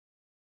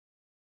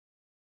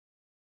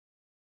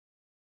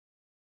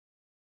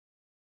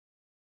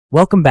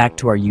Welcome back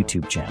to our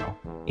YouTube channel.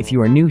 If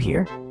you are new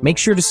here, make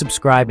sure to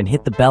subscribe and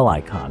hit the bell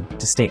icon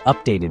to stay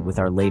updated with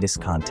our latest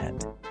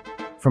content.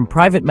 From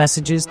private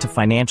messages to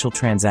financial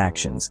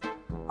transactions,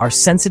 our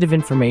sensitive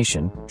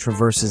information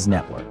traverses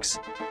networks.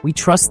 We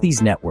trust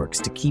these networks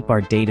to keep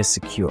our data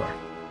secure.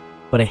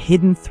 But a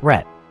hidden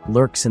threat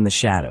lurks in the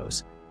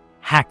shadows.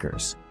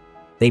 Hackers.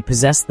 They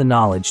possess the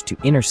knowledge to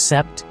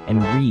intercept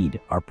and read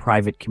our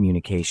private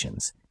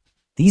communications.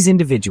 These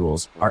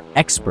individuals are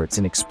experts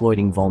in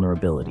exploiting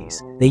vulnerabilities.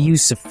 They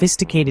use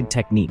sophisticated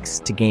techniques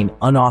to gain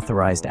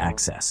unauthorized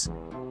access.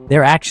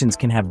 Their actions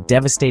can have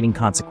devastating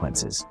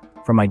consequences,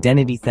 from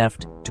identity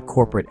theft to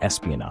corporate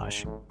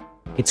espionage.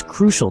 It's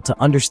crucial to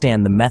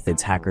understand the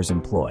methods hackers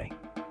employ.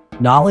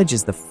 Knowledge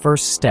is the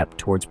first step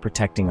towards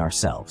protecting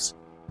ourselves.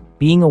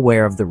 Being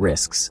aware of the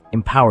risks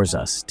empowers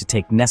us to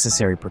take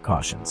necessary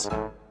precautions.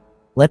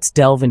 Let's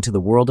delve into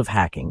the world of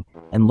hacking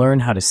and learn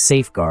how to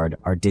safeguard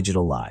our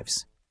digital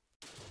lives.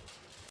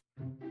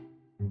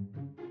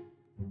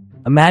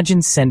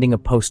 Imagine sending a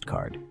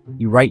postcard.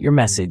 You write your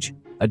message,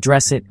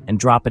 address it, and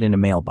drop it in a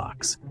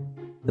mailbox.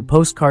 The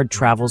postcard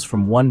travels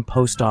from one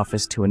post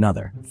office to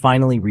another,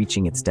 finally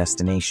reaching its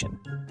destination.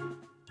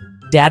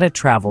 Data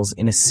travels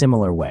in a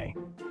similar way.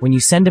 When you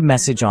send a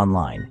message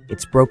online,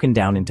 it's broken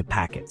down into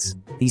packets.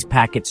 These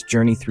packets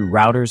journey through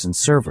routers and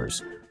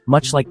servers,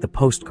 much like the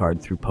postcard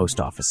through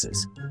post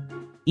offices.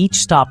 Each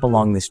stop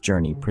along this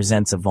journey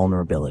presents a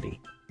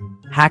vulnerability.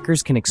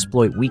 Hackers can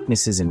exploit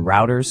weaknesses in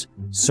routers,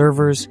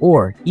 servers,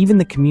 or even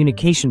the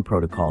communication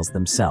protocols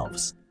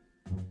themselves.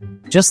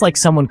 Just like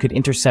someone could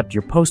intercept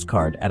your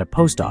postcard at a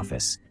post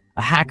office,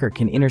 a hacker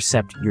can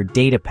intercept your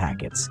data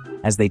packets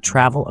as they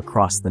travel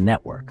across the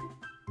network.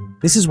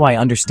 This is why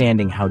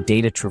understanding how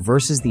data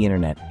traverses the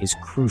internet is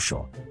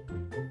crucial.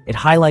 It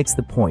highlights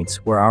the points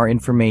where our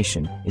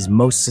information is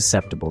most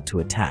susceptible to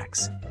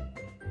attacks.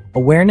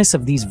 Awareness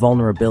of these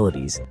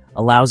vulnerabilities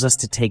allows us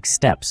to take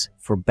steps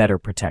for better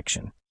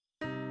protection.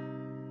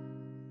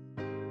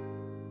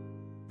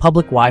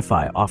 Public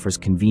Wi-Fi offers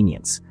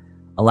convenience,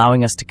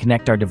 allowing us to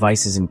connect our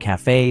devices in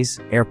cafes,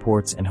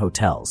 airports, and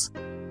hotels.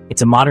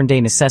 It's a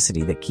modern-day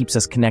necessity that keeps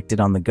us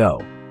connected on the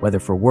go, whether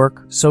for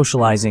work,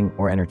 socializing,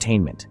 or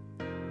entertainment.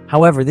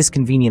 However, this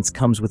convenience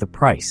comes with a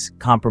price: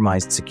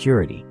 compromised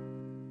security.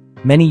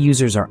 Many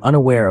users are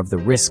unaware of the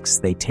risks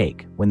they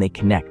take when they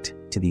connect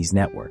to these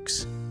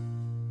networks.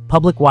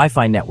 Public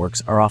Wi-Fi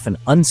networks are often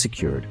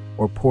unsecured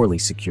or poorly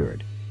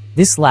secured.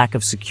 This lack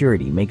of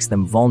security makes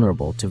them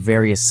vulnerable to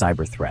various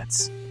cyber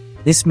threats.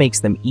 This makes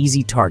them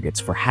easy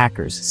targets for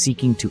hackers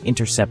seeking to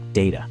intercept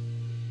data.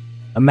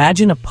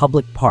 Imagine a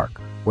public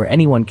park where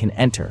anyone can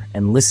enter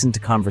and listen to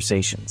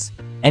conversations.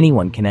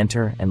 Anyone can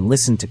enter and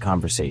listen to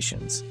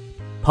conversations.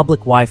 Public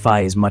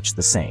Wi-Fi is much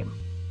the same.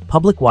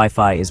 Public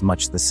Wi-Fi is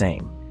much the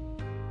same.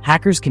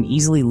 Hackers can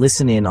easily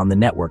listen in on the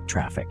network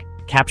traffic,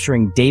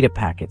 capturing data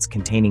packets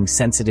containing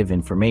sensitive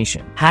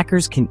information.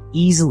 Hackers can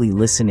easily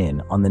listen in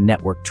on the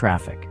network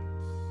traffic.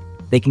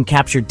 They can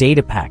capture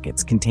data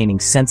packets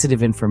containing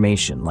sensitive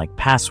information like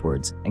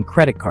passwords and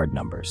credit card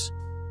numbers.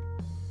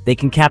 They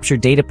can capture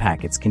data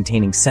packets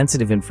containing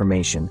sensitive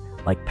information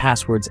like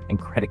passwords and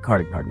credit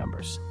card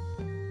numbers.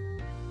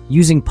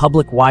 Using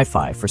public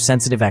Wi-Fi for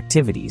sensitive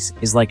activities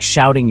is like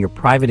shouting your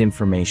private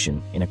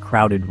information in a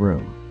crowded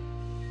room.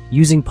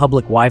 Using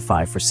public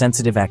Wi-Fi for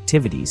sensitive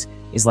activities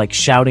is like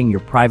shouting your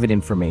private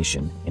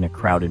information in a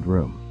crowded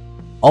room.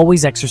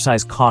 Always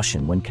exercise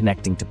caution when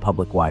connecting to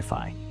public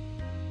Wi-Fi.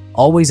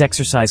 Always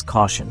exercise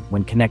caution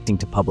when connecting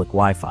to public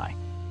Wi-Fi.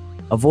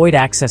 Avoid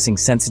accessing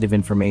sensitive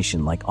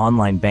information like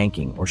online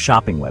banking or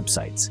shopping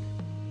websites.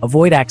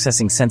 Avoid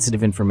accessing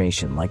sensitive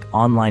information like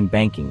online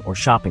banking or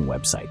shopping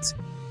websites.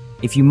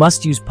 If you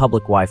must use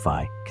public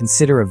Wi-Fi,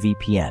 consider a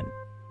VPN.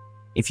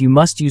 If you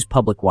must use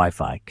public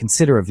Wi-Fi,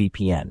 consider a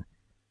VPN.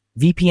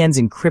 VPNs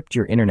encrypt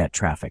your internet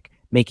traffic,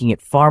 making it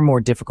far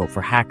more difficult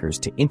for hackers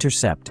to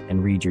intercept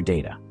and read your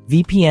data.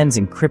 VPNs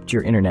encrypt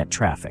your internet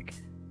traffic,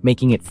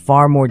 making it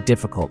far more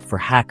difficult for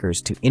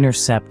hackers to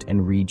intercept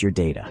and read your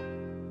data.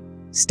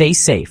 Stay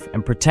safe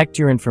and protect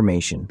your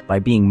information by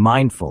being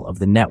mindful of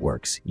the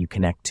networks you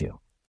connect to.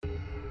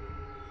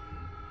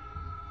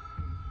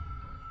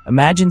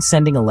 Imagine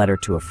sending a letter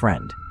to a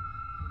friend.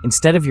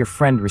 Instead of your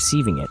friend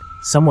receiving it,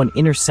 someone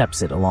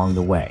intercepts it along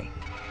the way.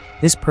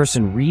 This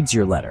person reads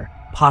your letter,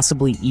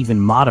 possibly even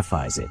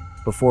modifies it,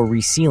 before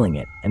resealing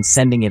it and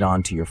sending it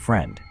on to your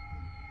friend.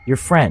 Your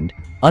friend,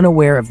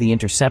 unaware of the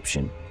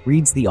interception,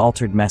 reads the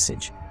altered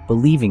message,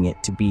 believing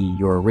it to be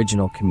your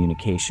original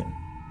communication.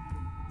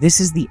 This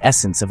is the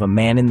essence of a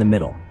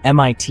man-in-the-middle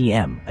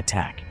 (MITM)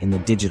 attack in the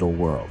digital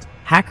world.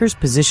 Hackers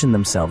position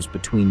themselves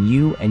between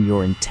you and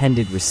your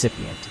intended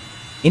recipient,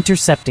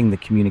 intercepting the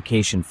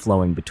communication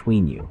flowing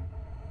between you.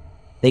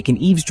 They can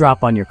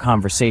eavesdrop on your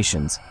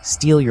conversations,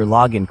 steal your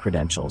login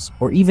credentials,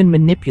 or even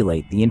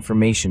manipulate the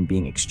information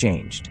being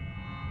exchanged.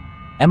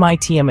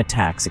 MITM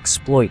attacks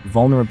exploit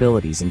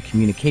vulnerabilities in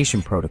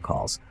communication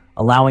protocols,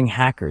 allowing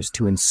hackers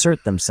to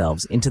insert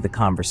themselves into the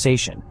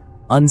conversation,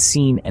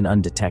 unseen and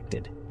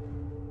undetected.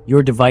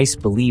 Your device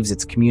believes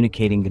it's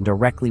communicating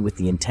directly with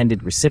the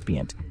intended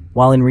recipient,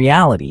 while in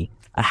reality,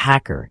 a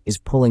hacker is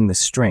pulling the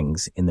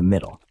strings in the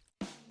middle.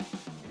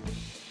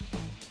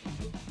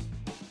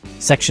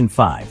 Section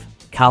 5.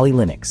 Kali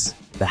Linux,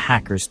 the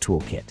Hacker's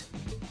Toolkit.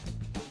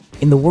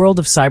 In the world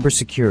of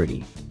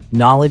cybersecurity,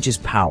 knowledge is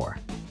power.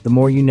 The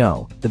more you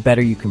know, the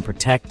better you can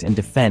protect and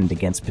defend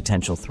against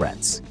potential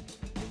threats.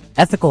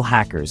 Ethical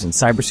hackers and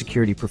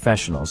cybersecurity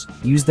professionals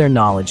use their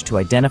knowledge to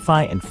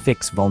identify and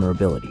fix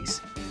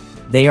vulnerabilities.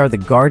 They are the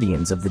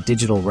guardians of the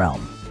digital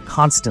realm,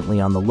 constantly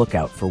on the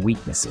lookout for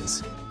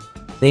weaknesses.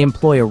 They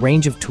employ a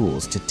range of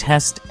tools to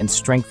test and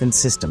strengthen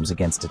systems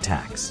against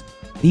attacks.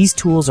 These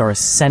tools are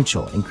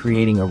essential in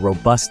creating a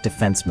robust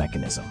defense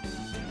mechanism.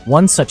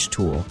 One such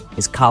tool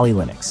is Kali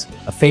Linux,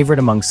 a favorite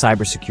among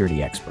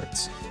cybersecurity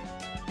experts.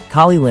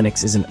 Kali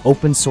Linux is an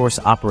open-source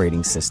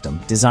operating system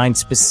designed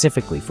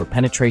specifically for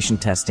penetration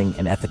testing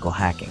and ethical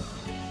hacking.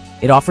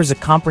 It offers a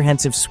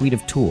comprehensive suite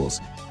of tools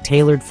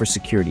tailored for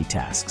security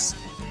tasks.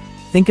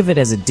 Think of it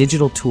as a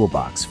digital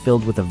toolbox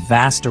filled with a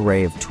vast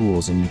array of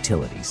tools and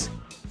utilities.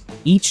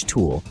 Each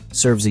tool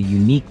serves a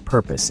unique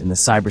purpose in the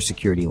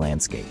cybersecurity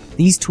landscape.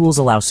 These tools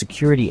allow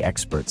security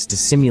experts to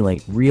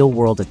simulate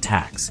real-world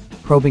attacks,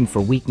 probing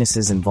for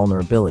weaknesses and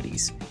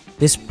vulnerabilities.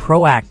 This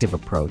proactive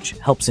approach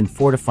helps in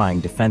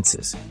fortifying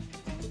defenses.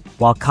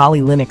 While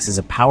Kali Linux is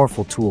a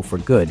powerful tool for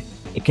good,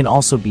 it can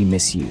also be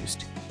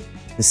misused.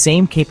 The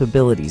same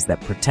capabilities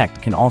that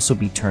protect can also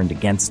be turned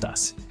against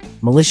us.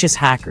 Malicious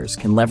hackers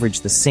can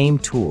leverage the same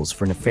tools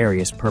for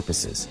nefarious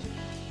purposes.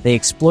 They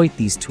exploit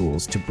these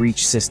tools to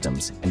breach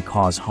systems and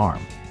cause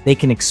harm. They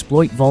can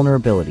exploit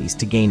vulnerabilities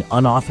to gain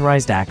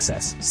unauthorized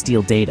access,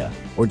 steal data,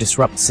 or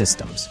disrupt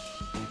systems.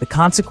 The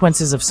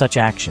consequences of such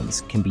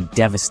actions can be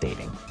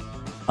devastating.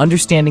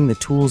 Understanding the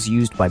tools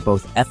used by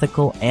both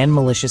ethical and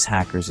malicious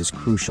hackers is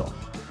crucial.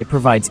 It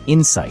provides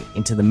insight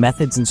into the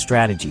methods and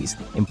strategies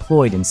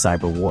employed in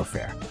cyber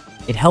warfare.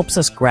 It helps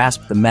us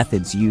grasp the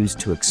methods used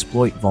to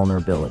exploit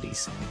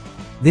vulnerabilities.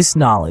 This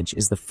knowledge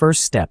is the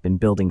first step in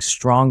building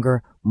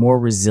stronger, more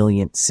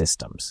resilient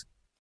systems.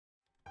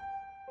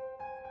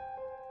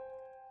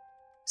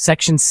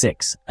 Section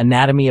 6.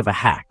 Anatomy of a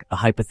hack, a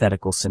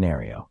hypothetical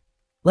scenario.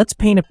 Let's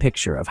paint a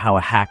picture of how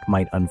a hack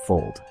might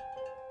unfold.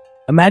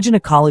 Imagine a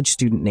college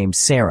student named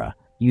Sarah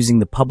using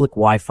the public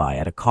Wi-Fi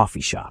at a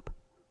coffee shop.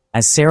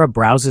 As Sarah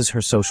browses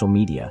her social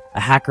media, a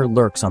hacker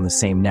lurks on the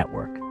same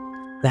network.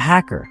 The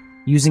hacker,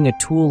 using a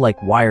tool like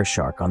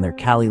Wireshark on their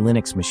Kali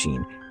Linux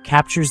machine,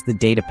 captures the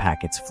data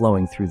packets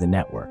flowing through the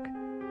network.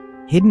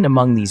 Hidden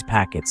among these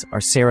packets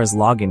are Sarah's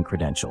login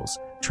credentials,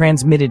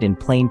 transmitted in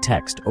plain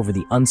text over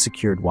the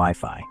unsecured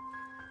Wi-Fi.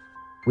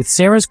 With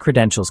Sarah's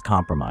credentials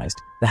compromised,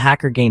 the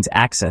hacker gains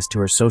access to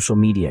her social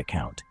media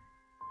account.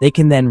 They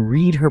can then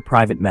read her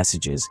private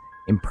messages,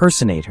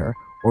 impersonate her,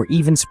 or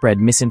even spread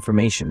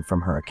misinformation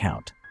from her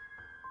account.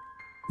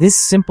 This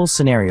simple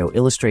scenario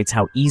illustrates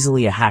how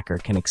easily a hacker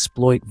can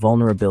exploit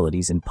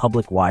vulnerabilities in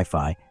public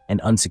Wi-Fi and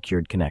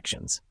unsecured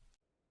connections.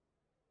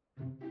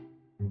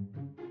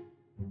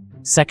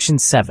 Section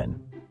 7.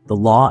 The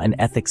Law and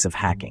Ethics of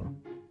Hacking.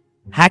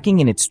 Hacking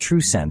in its true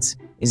sense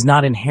is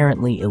not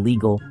inherently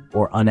illegal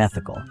or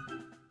unethical.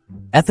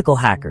 Ethical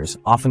hackers,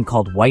 often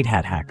called white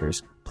hat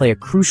hackers, play a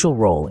crucial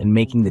role in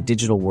making the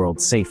digital world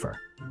safer.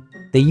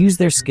 They use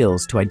their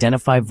skills to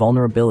identify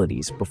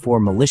vulnerabilities before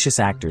malicious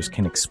actors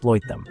can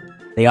exploit them.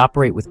 They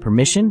operate with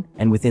permission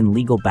and within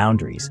legal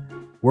boundaries,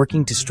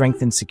 working to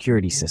strengthen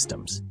security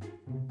systems.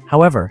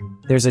 However,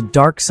 there's a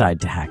dark side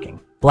to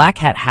hacking. Black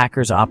hat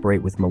hackers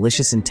operate with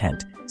malicious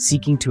intent,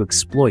 seeking to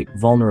exploit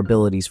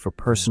vulnerabilities for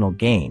personal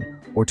gain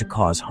or to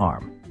cause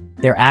harm.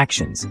 Their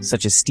actions,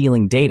 such as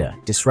stealing data,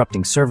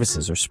 disrupting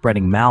services, or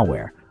spreading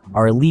malware,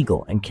 are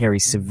illegal and carry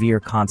severe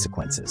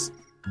consequences.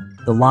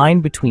 The line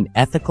between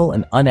ethical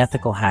and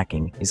unethical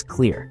hacking is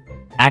clear.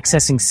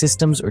 Accessing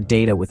systems or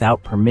data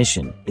without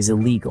permission is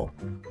illegal,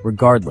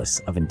 regardless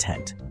of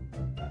intent.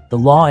 The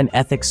law and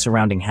ethics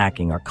surrounding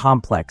hacking are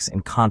complex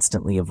and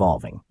constantly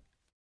evolving.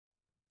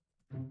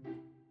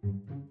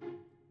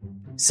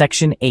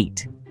 Section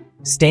 8.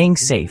 Staying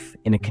safe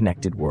in a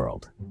connected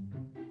world.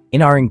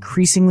 In our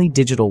increasingly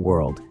digital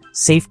world,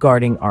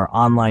 safeguarding our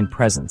online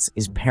presence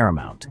is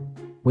paramount.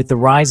 With the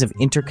rise of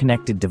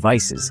interconnected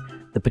devices,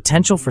 the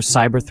potential for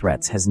cyber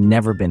threats has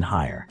never been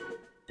higher.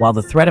 While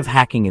the threat of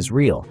hacking is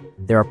real,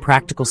 there are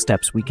practical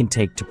steps we can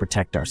take to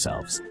protect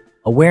ourselves.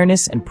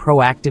 Awareness and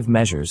proactive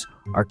measures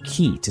are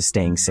key to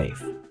staying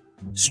safe.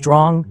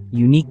 Strong,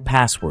 unique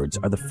passwords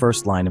are the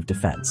first line of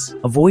defense.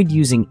 Avoid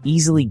using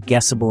easily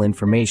guessable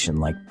information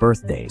like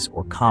birthdays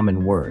or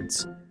common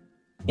words.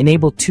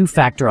 Enable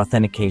two-factor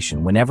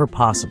authentication whenever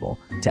possible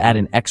to add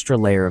an extra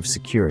layer of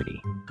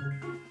security.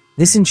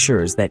 This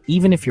ensures that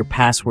even if your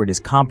password is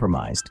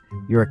compromised,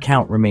 your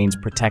account remains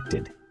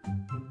protected.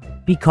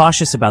 Be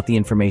cautious about the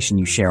information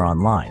you share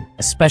online,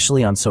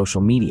 especially on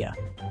social media.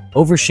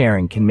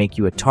 Oversharing can make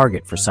you a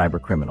target for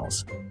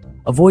cybercriminals.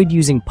 Avoid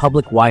using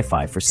public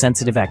Wi-Fi for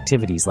sensitive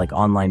activities like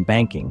online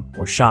banking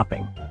or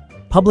shopping.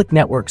 Public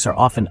networks are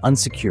often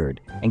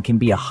unsecured and can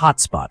be a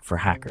hotspot for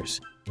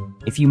hackers.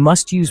 If you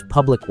must use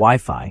public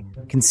Wi-Fi,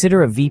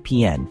 consider a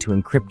VPN to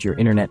encrypt your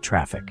internet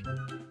traffic.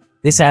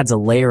 This adds a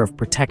layer of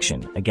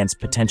protection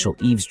against potential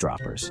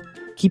eavesdroppers.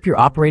 Keep your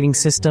operating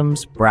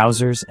systems,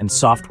 browsers, and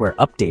software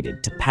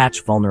updated to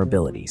patch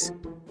vulnerabilities.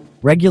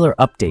 Regular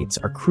updates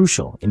are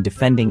crucial in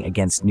defending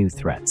against new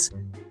threats.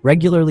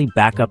 Regularly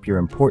back up your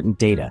important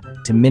data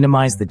to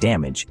minimize the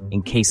damage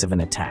in case of an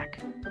attack.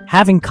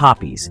 Having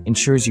copies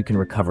ensures you can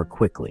recover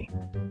quickly.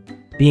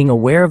 Being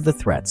aware of the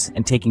threats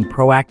and taking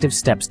proactive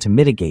steps to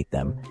mitigate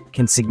them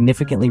can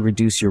significantly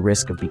reduce your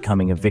risk of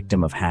becoming a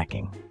victim of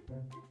hacking.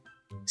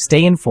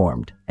 Stay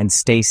informed and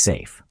stay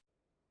safe.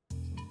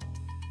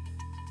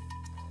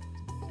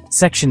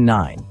 Section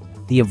 9.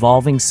 The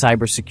evolving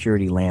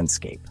cybersecurity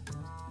landscape.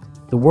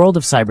 The world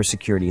of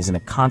cybersecurity is in a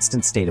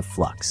constant state of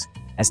flux.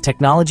 As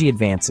technology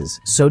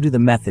advances, so do the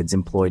methods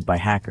employed by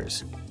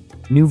hackers.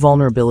 New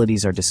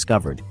vulnerabilities are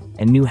discovered,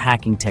 and new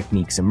hacking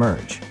techniques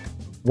emerge.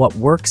 What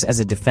works as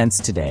a defense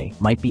today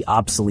might be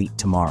obsolete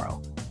tomorrow.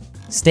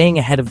 Staying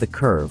ahead of the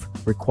curve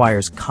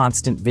requires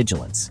constant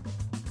vigilance.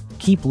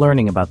 Keep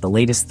learning about the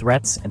latest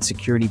threats and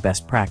security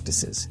best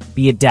practices.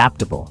 Be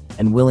adaptable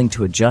and willing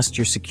to adjust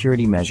your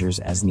security measures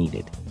as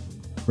needed.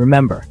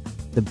 Remember,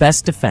 the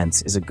best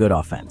defense is a good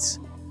offense.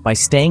 By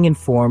staying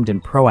informed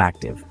and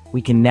proactive,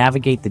 we can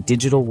navigate the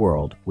digital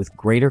world with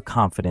greater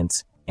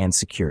confidence and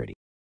security.